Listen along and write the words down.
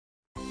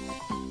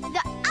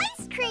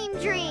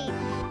cream dream.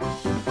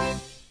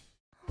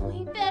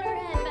 We better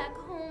head back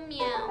home,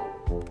 Meow.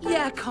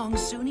 Yeah,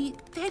 Kongsuni,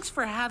 thanks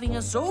for having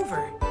us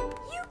over.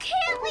 You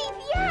can't leave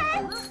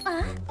yet.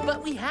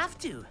 But we have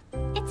to.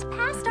 It's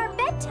past our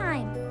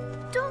bedtime.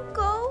 Don't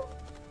go.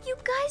 You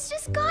guys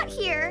just got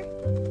here.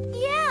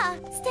 Yeah,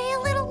 stay a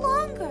little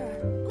longer.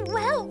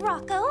 Well,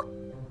 Rocco,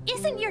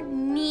 isn't your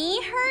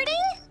knee hurting?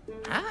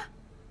 Huh?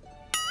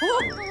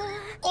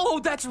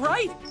 Oh, that's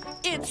right.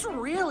 It's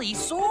really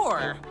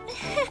sore.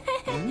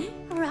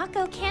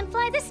 Rocco can't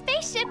fly the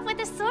spaceship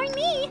with a sore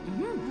knee.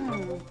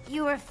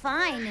 You were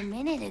fine a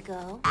minute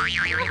ago.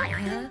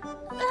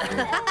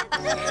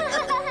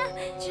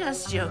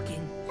 Just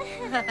joking.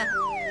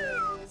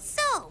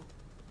 So,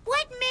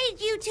 what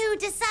made you two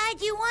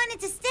decide you wanted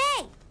to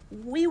stay?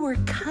 We were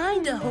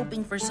kinda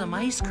hoping for some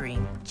ice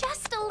cream.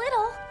 Just a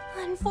little.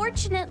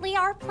 Unfortunately,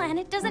 our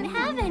planet doesn't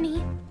have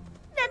any.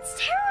 That's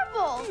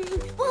terrible.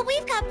 Well,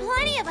 we've got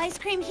plenty of ice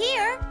cream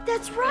here.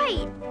 That's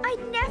right.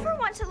 I'd never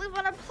want to live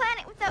on a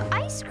planet without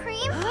ice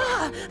cream.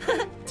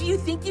 Do you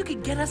think you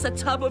could get us a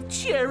tub of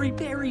cherry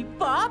berry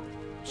pop?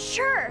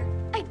 Sure.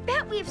 I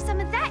bet we have some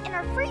of that in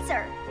our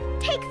freezer.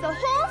 Take the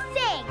whole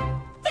thing.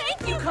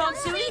 Thank you,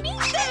 Kongsuni.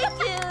 Thank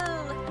you.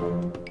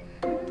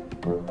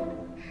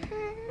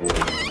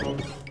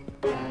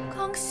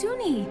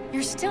 Kongsuni,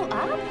 you're still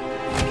up?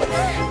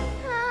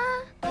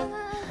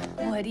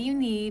 What do you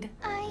need?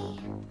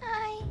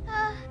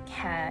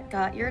 Cat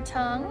got your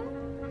tongue?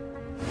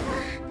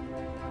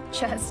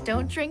 Just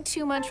don't drink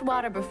too much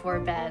water before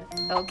bed,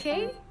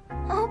 okay?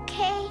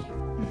 Okay.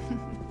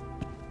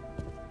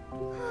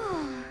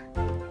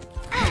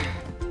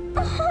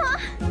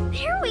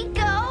 Here we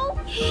go.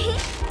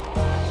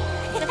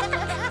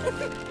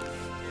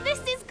 This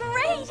is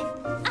great.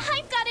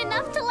 I've got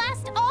enough to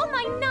last all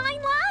my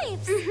 9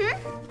 lives.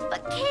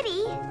 But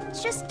Kitty,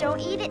 just don't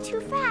eat it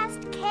too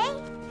fast, okay?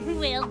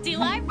 We'll do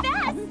our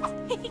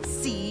best.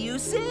 See you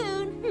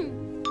soon.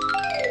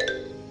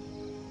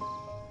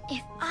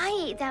 If I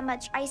ate that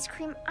much ice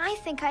cream, I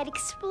think I'd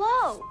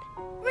explode.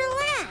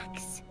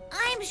 Relax.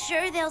 I'm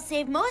sure they'll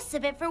save most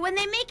of it for when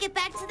they make it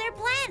back to their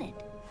planet.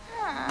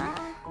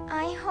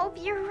 I hope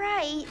you're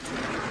right.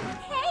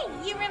 Hey,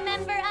 you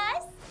remember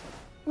us?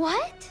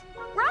 What?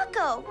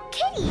 Rocco,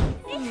 Kitty.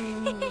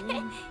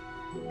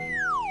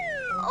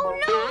 Oh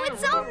no,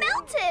 it's all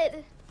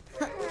melted.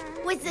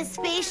 Was the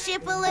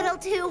spaceship a little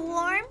too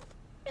warm?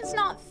 It's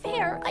not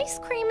fair. Ice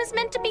cream is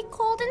meant to be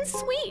cold and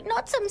sweet,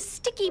 not some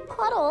sticky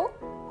puddle.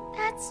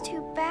 That's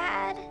too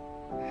bad.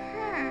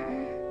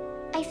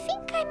 I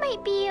think I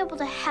might be able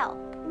to help.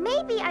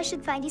 Maybe I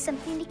should find you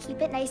something to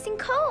keep it nice and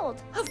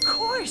cold. Of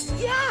course,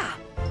 yeah.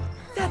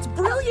 That's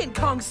brilliant,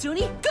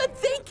 Kongsuni. Good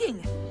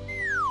thinking.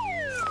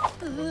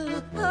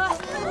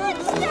 What's that?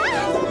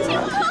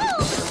 Too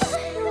cold.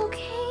 You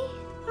okay?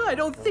 I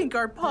don't think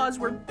our paws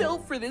were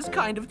built for this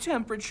kind of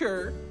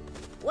temperature.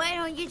 Why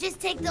don't you just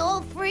take the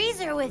whole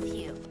freezer with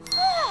you?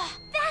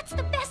 That's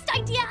the best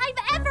idea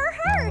I've ever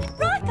heard!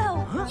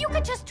 Rocco, you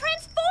could just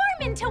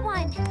transform into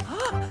one!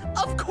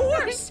 Of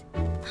course!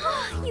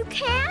 You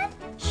can?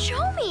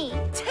 Show me!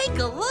 Take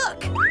a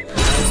look!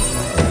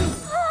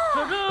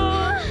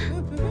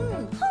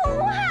 Oh,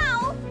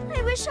 wow!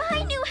 I wish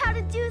I knew how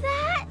to do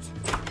that!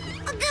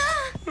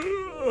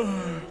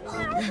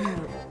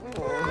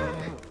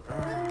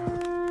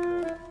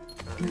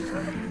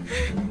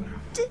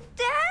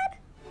 Dad?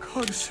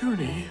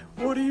 Kongsuni,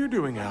 what are you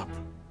doing up?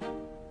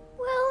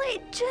 Well,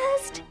 it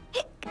just...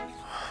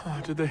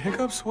 Did the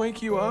hiccups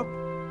wake you up?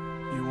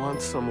 You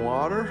want some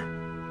water?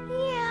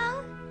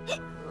 Yeah.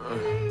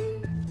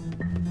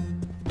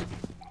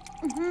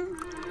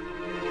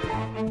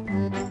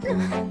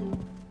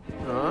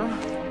 Huh?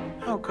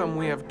 How come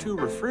we have 2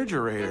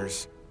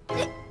 refrigerators?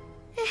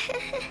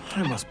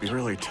 I must be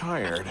really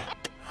tired.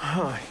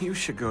 You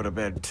should go to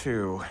bed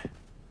too.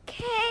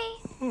 Okay.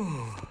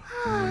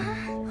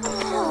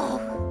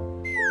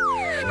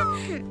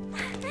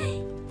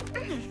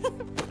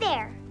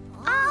 There.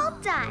 All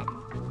done.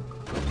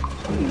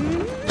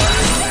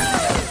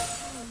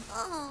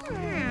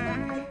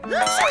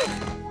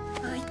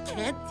 I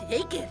can't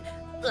take it.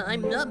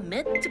 I'm not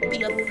meant to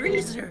be a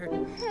freezer.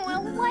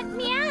 Well, what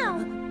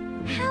meow?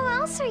 How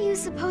else are you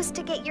supposed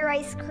to get your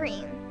ice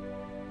cream?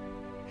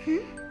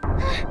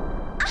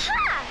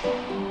 Aha!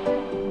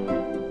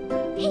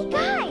 Hey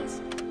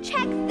guys,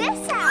 check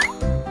this out.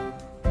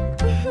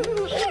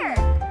 Here,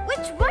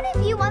 which one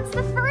of you wants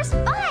the first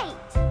bite?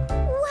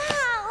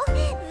 Wow,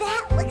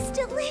 that looks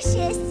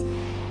delicious.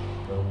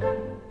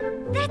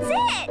 That's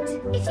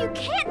it. If you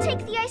can't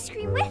take the ice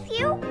cream with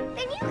you,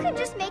 then you can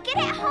just make it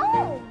at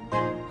home.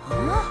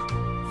 Huh?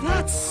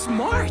 That's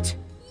smart.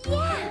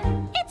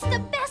 Yeah, it's the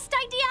best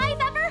idea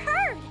I've ever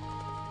heard.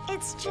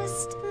 It's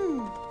just,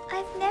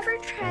 I've never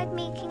tried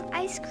making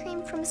ice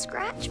cream from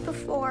scratch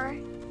before.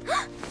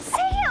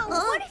 Sam,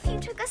 what if you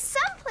took us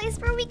someplace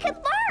where we could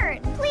learn,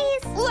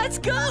 please? Let's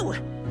go!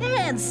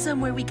 And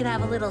somewhere we can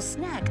have a little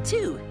snack,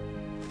 too.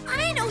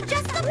 I know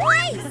just the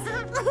place!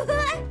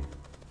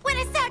 When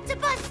I start to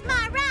bust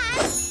my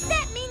rhymes,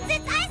 that means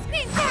it's ice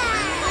cream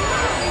time!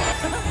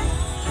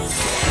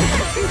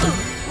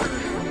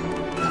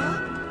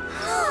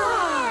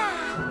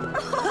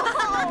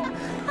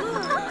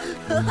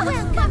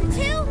 Welcome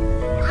to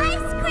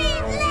Ice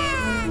Cream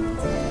Land!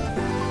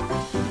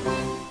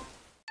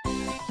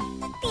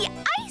 The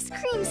Ice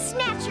Cream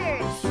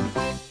Snatchers!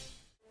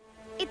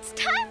 It's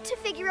time to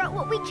figure out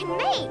what we can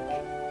make.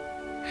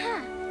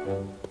 Huh.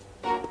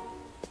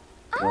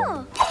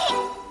 Oh.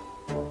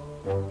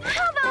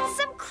 How about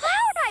some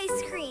cloud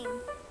ice cream?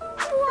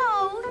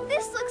 Whoa,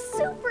 this looks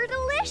super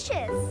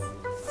delicious.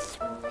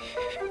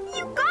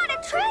 You gotta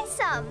try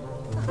some.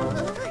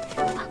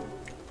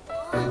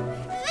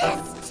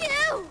 This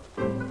too!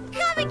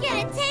 Come and get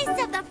a taste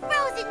of the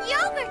frozen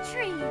yogurt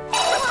treat!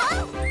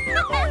 Huh?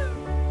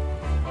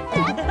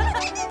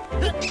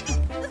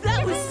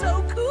 That was so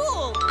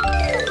cool!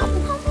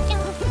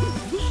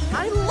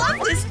 I love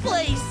this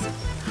place!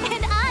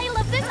 And I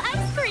love this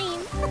ice cream.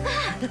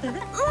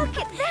 Look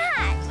at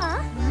that.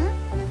 Huh?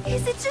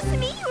 Is it just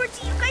me, or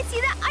do you guys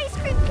see that ice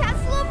cream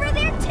castle over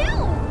there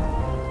too?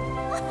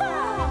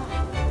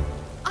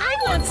 I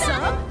want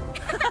some!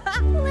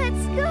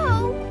 Let's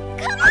go.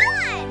 Come on.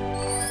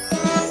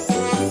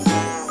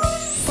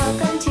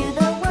 Welcome to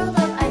the world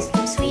of ice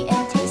cream, sweet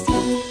and tasty.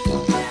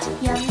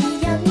 Yummy,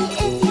 yummy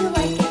if you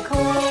like it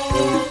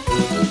cold.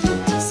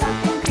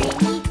 Soft and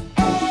creamy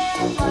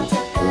and lots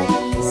of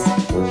goodies.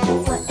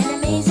 What an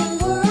amazing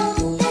world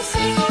this is.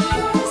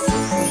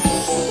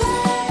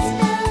 Let's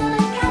build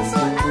a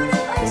castle out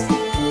of ice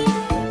cream.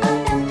 A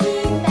milky,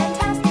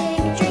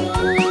 fantastic dream.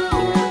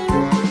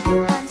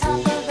 On top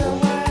of the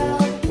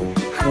world,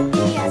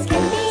 happy as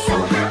can be. So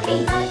happy,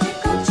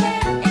 magical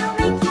chair, it'll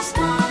make you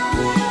smile.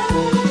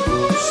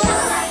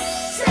 Sha-la,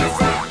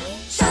 snap,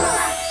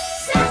 sha-la,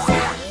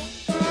 snap.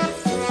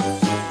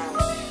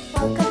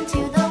 Welcome to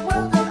the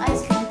world of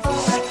ice cream full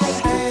of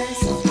flavors.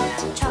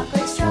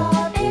 Chocolate,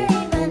 strawberry,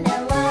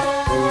 vanilla.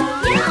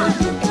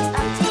 It's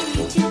up to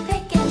you to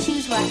pick and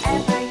choose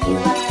whatever you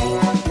like.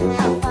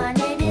 How fun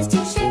it is to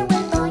share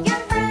with all your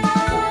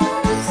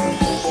friends.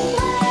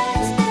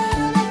 Let's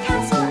build a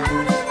castle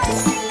out of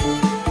ice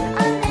cream.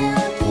 A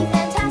milky,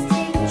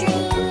 fantastic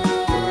dream.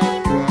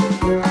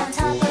 On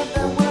top of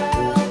the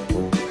world,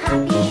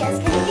 happy as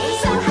can be.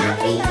 So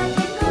happy,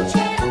 magical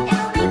chair,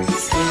 it'll make you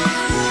smile.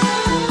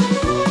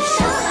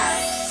 Sha-la,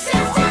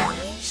 snap,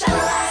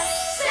 sha-la,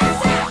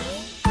 snap.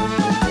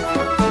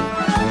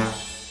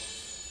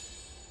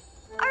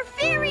 Our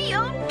very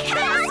own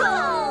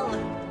castle.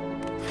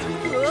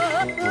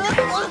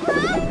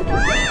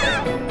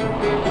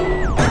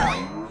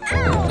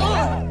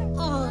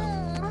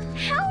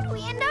 How do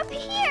we end up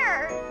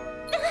here?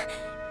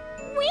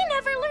 We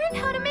never learned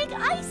how to make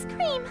ice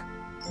cream.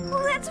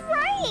 Oh, that's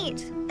right.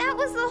 That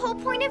was the whole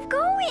point of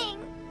going.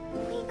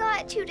 We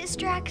got too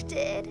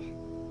distracted.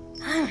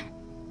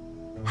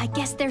 I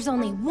guess there's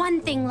only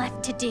one thing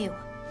left to do.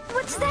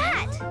 What's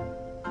that?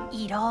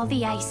 Eat all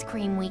the ice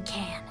cream we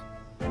can.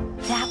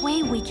 That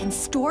way we can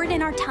store it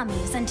in our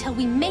tummies until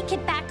we make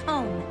it back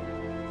home.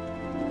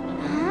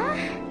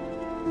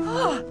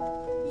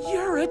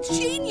 You're a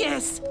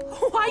genius!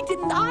 Why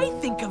didn't I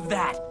think of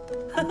that?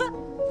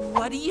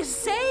 What do you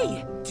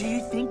say? Do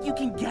you think you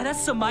can get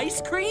us some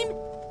ice cream?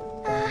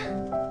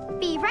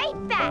 Be right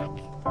back.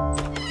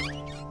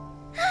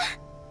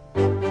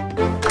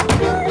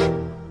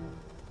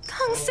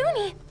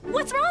 Kongsuni,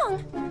 what's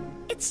wrong?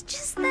 It's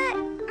just that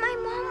my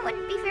mom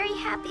wouldn't be very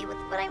happy with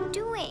what I'm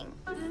doing.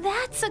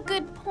 That's a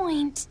good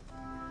point.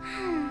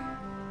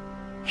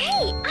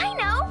 Hey, I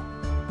know!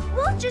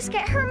 We'll just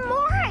get her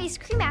more ice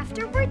cream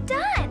after we're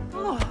done.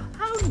 Oh,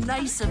 how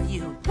nice of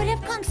you. But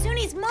if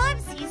Kongsuni's mom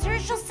sees her,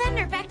 she'll send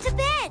her back to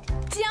bed.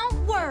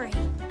 Don't worry,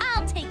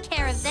 I'll take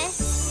care of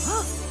this.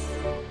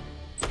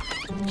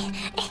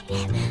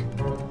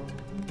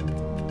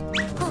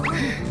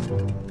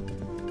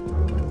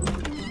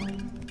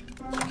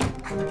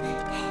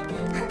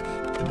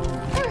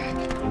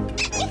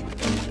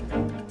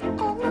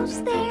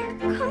 Almost there.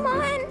 Come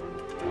on.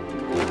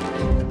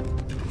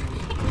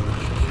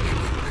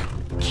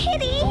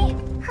 Kitty,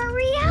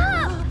 hurry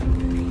up.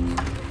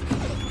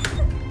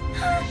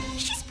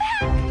 She's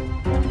back.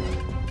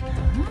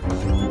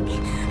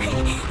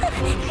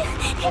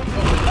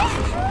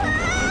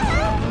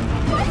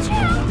 Watch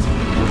out.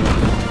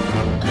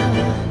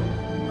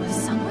 Was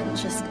someone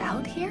just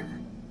out here?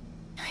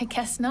 I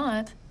guess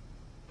not.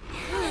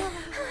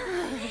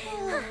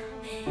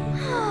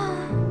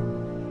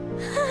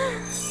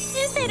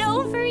 Is it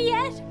over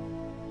yet?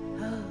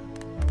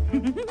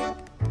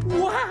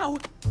 Wow!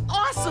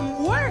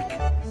 Awesome work!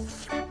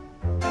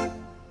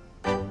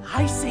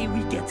 I say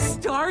we get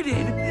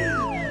started.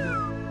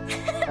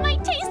 My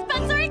taste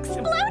buds are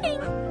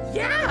exploding.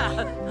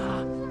 Yeah!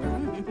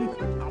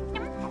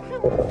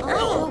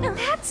 Oh,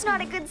 that's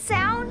not a good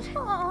sound.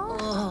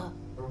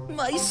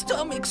 My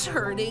stomach's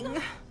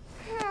hurting.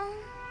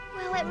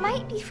 Well, it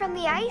might be from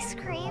the ice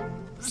cream.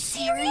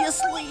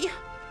 Seriously?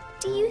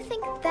 Do you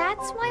think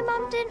that's why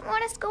Mom didn't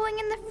want us going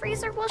in the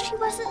freezer while she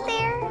wasn't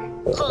there?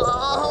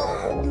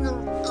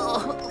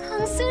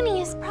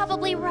 Kongsuni is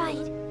probably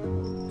right.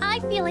 I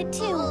feel it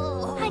too.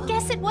 I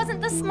guess it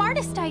wasn't the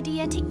smartest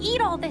idea to eat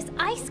all this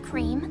ice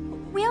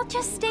cream. We'll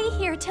just stay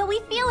here till we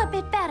feel a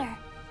bit better.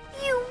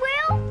 You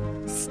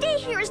will? Stay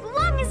here as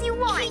long as you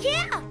want.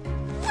 Yeah.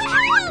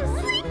 Woohoo!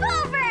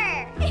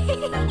 Sleepover!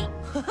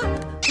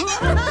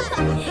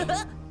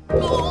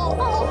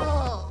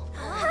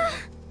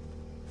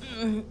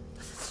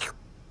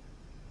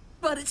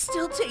 But it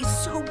still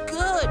tastes so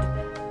good.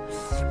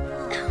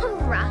 Oh,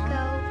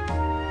 Rocco.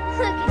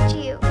 Look at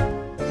you.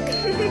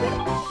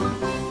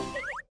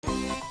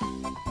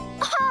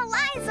 All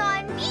eyes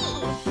on me.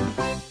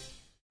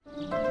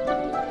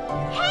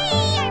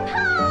 Hey, I'm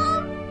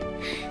home.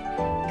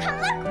 Come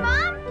look,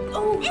 Mom.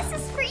 Oh. This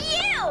is for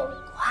you.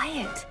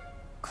 Quiet.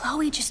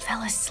 Chloe just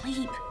fell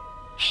asleep.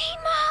 Hey,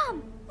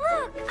 Mom.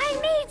 Look, I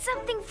made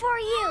something for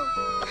you.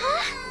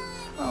 Huh?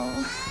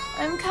 Oh,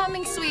 I'm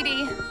coming,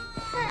 sweetie.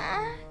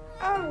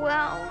 Oh,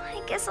 well, I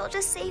guess I'll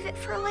just save it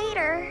for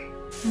later.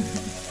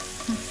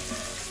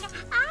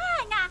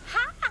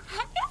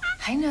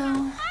 I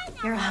know.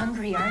 You're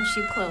hungry, aren't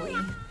you, Chloe?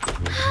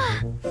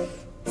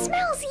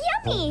 Smells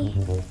yummy.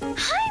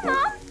 Hi,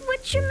 Mom.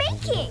 What you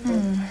making?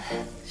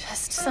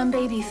 Just some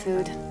baby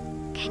food.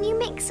 Can you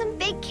make some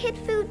big kid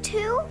food,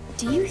 too?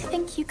 Do you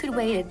think you could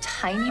wait a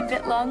tiny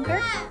bit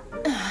longer?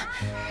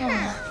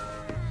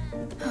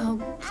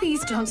 Oh,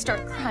 please don't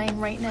start crying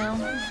right now.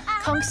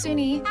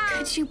 Kongsuni,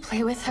 could you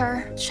play with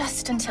her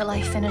just until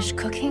I finish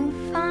cooking?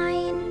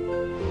 Fine.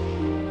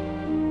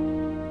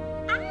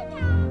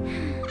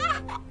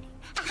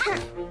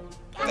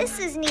 This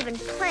isn't even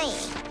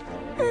playing.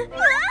 Give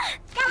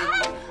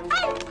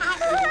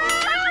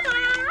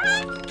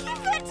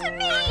it to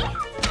me!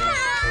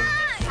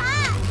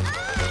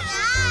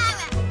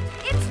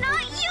 It's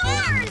not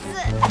yours!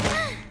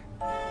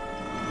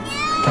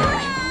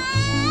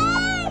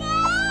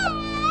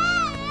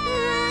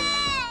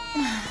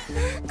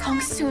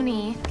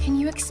 Kongsuni, can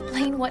you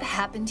explain what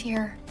happened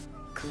here?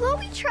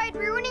 Chloe tried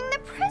ruining the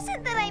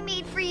present that I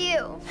made for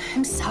you.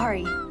 I'm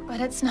sorry, but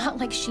it's not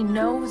like she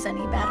knows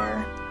any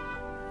better.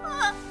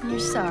 You're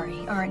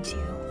sorry, aren't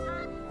you?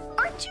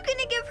 Aren't you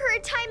gonna give her a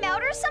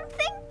timeout or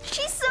something?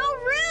 She's so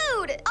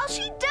rude. All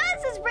she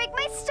does is break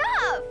my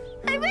stuff.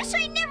 I wish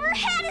I never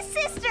had a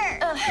sister.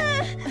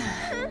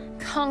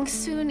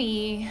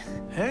 Kongsuni,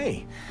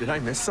 Hey, did I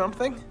miss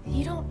something?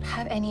 you don't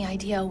have any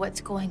idea what's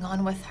going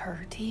on with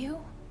her, do you?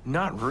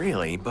 Not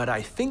really, but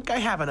I think I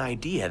have an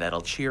idea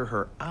that'll cheer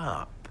her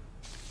up.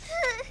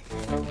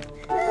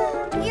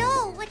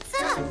 Yo, what's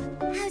up?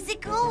 How's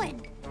it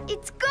going?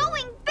 It's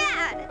going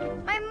bad.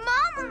 My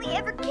mom only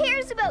ever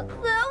cares about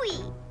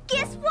Chloe.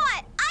 Guess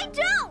what? I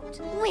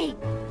don't. Wait,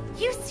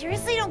 you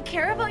seriously don't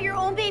care about your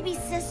own baby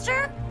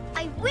sister?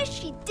 I wish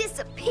she'd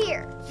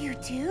disappear. You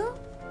do?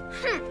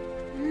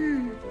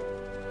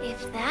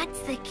 If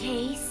that's the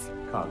case...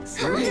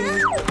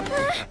 Kongsuni.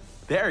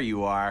 There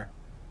you are.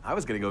 I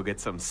was gonna go get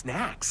some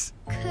snacks.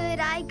 Could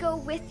I go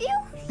with you?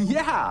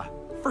 Yeah,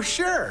 for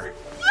sure.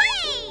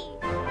 Yay!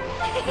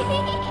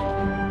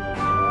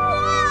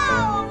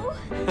 Whoa!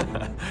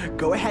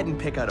 Go ahead and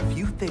pick out a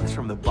few things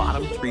from the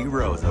bottom 3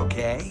 rows,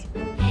 okay?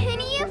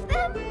 Any of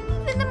them?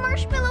 Even the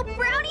marshmallow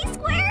brownie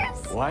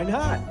squares? Why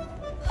not?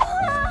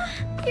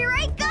 Here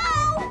I go!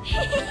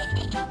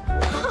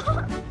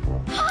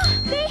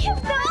 They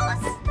have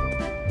those?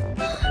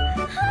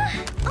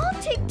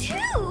 I'll take 2.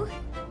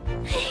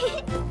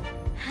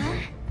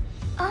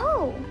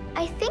 Oh,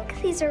 I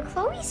think these are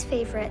Chloe's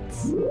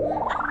favorites.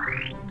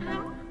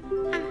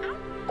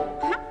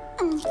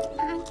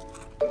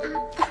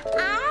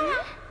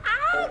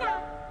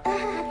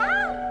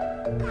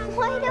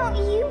 Why don't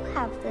you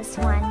have this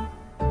one?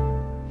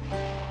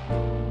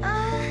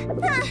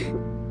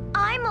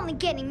 I'm only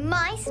getting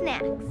my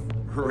snacks.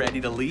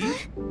 Ready to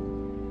leave?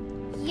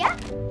 Yep,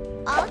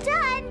 all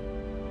done.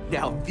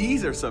 Now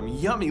these are some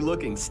yummy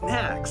looking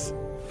snacks.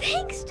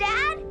 Thanks,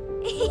 Dad.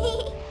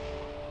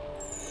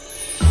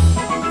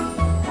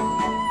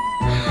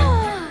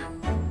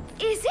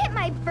 Is it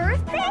my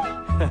birthday?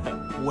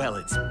 Well,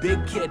 it's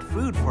big kid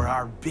food for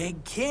our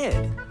big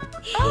kid.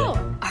 Oh,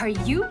 are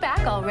you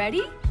back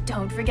already?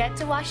 Don't forget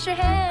to wash your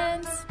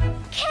hands.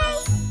 Okay.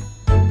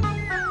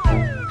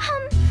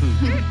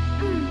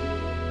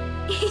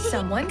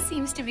 Someone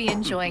seems to be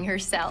enjoying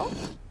herself.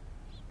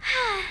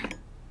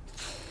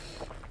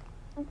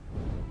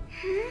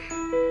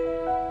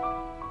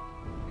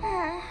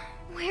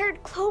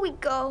 Where'd Chloe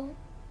go?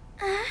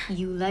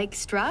 You like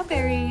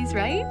strawberries,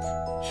 right?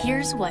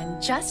 Here's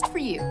one just for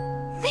you.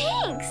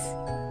 Thanks.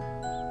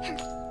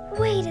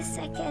 Wait a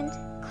second.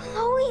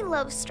 Chloe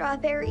loves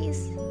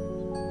strawberries.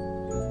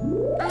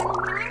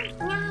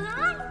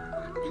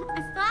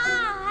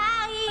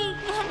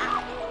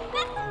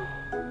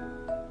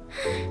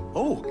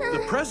 Oh, the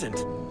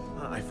present.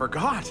 I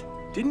forgot.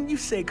 Didn't you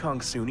say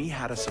Kongsuni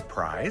had a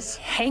surprise?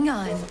 Hang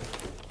on.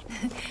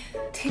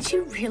 Did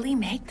you really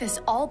make this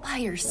all by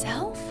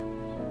yourself?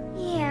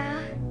 Yeah,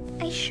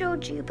 I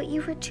showed you, but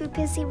you were too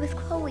busy with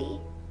Chloe.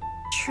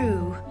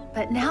 True,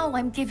 but now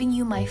I'm giving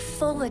you my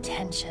full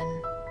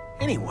attention.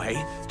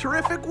 Anyway,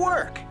 terrific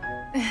work.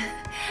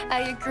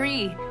 I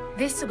agree.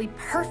 This will be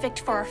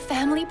perfect for our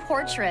family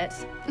portrait.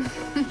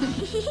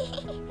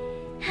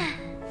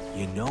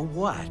 You know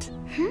what?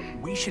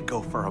 We should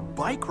go for a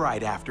bike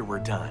ride after we're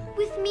done.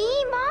 With me,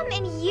 Mom,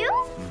 and you?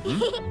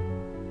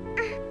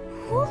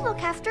 Who'll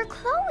look after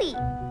Chloe?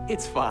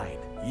 It's fine.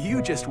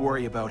 You just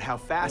worry about how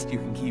fast you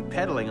can keep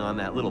pedaling on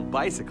that little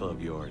bicycle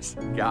of yours.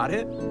 Got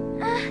it?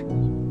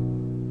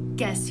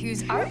 Guess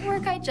whose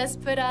artwork I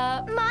just put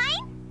up?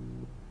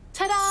 Mine?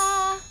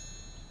 Ta-da!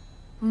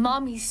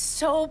 Mommy's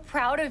so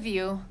proud of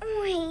you.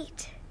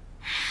 Wait,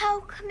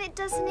 how come it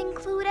doesn't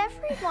include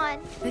everyone?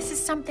 This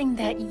is something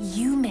that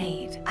you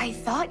made. I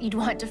thought you'd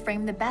want to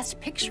frame the best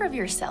picture of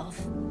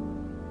yourself.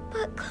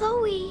 But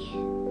Chloe...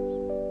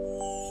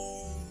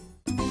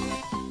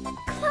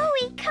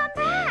 Chloe, come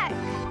back!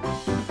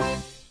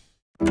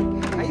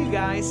 Hi, you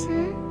guys.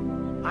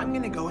 I'm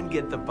gonna go and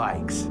get the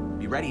bikes.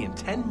 Be ready in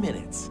 10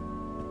 minutes.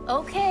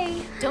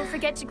 Okay, don't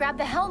forget to grab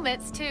the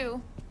helmets,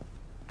 too.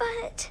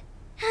 But...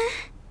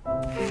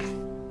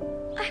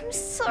 I'm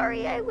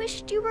sorry, I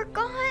wished you were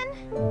gone.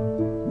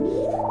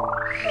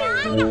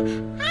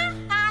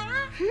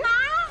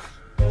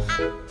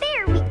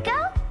 There we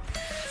go.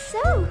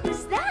 So,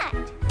 who's that?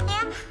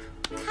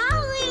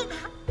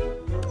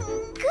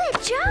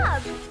 Good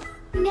job.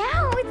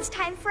 Now it's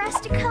time for us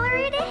to color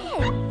it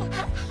in.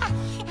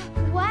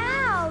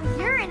 Wow,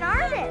 you're an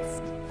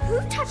artist.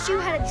 Who taught you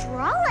how to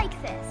draw like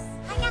this?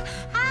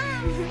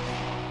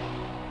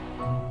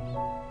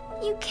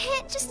 You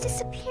can't just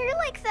disappear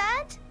like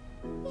that.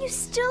 You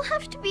still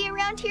have to be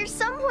around here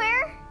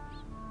somewhere.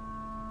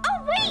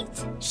 Oh,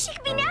 wait! She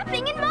could be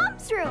napping in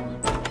Mom's room.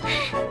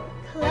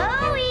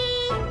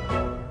 Chloe!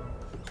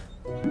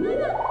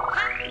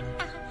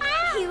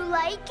 You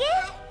like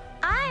it?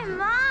 I'm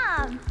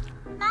Mom.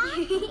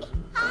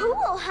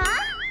 Cool,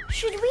 huh?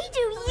 Should we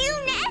do you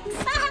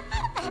next?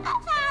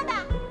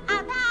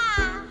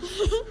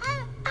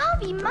 I'll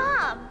be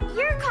Mom.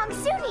 You're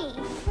Kongsuni.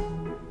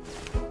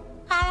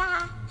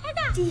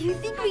 Do you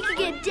think we could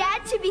get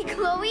Dad to be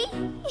Chloe?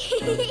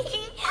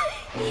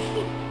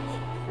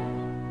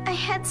 I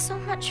had so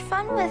much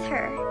fun with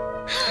her.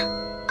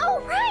 Oh,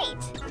 right!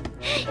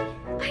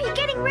 Are you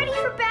getting ready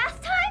for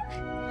bath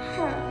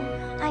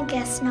time? I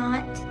guess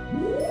not.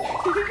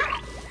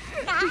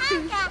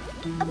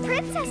 A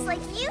princess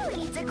like you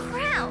needs a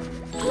crown.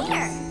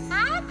 Here.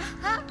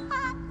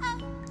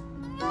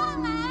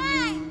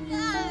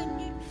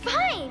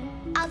 Fine.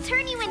 I'll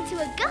turn you into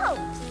a goat.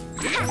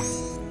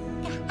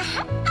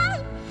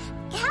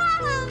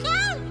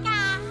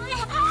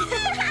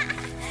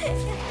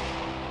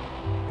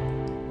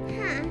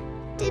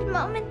 Did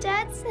Mom and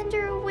Dad send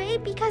her away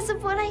because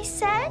of what I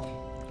said?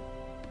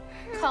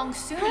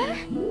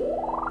 Kongsuni,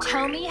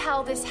 tell me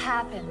how this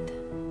happened.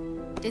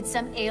 Did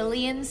some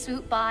alien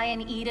swoop by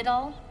and eat it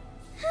all?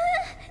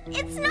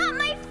 It's not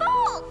my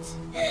fault!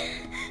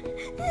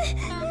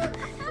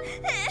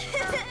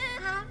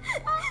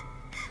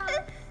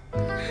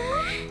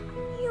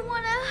 You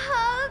want a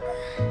hug?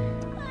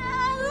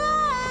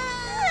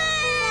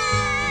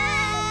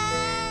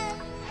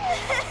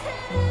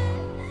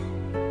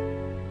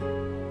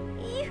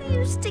 You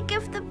used to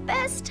give the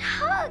best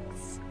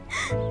hugs.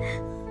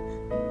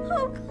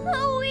 Oh,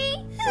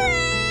 Chloe.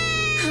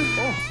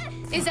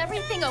 Is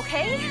everything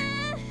okay?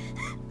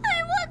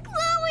 I want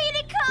Chloe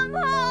to come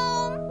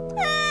home.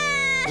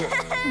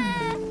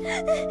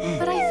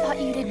 But I thought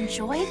you'd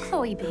enjoy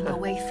Chloe being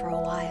away for a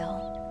while.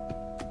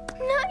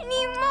 Not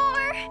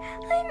anymore.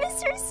 I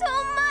miss her so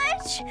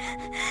much.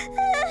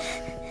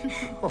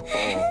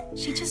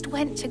 She just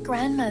went to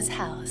Grandma's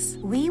house.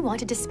 We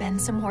wanted to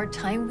spend some more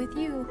time with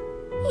you.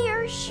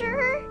 You're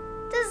sure?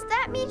 Does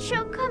that mean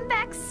she'll come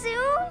back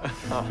soon?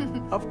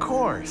 Of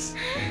course.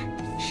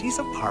 She's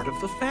a part of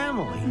the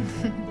family.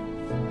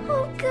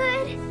 Oh,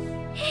 good.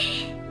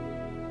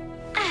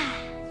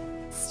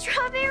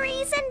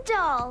 Strawberries and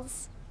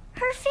dolls.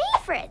 Her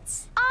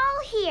favorites. All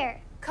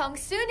here.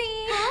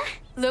 Kongsuni,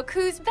 look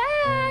who's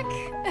back.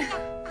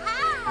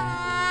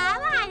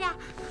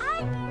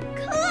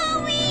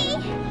 Chloe!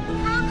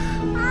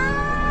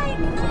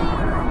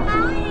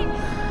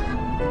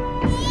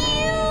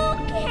 You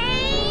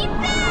came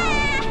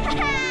back!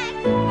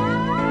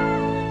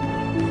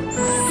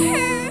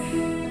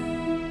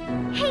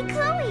 Hey,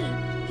 Chloe,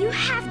 you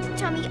have to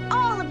tell me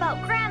all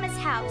about Grandma's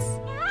house.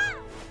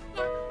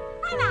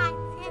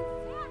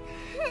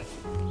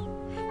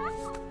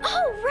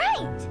 Oh,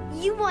 right!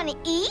 You want to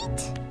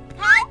eat?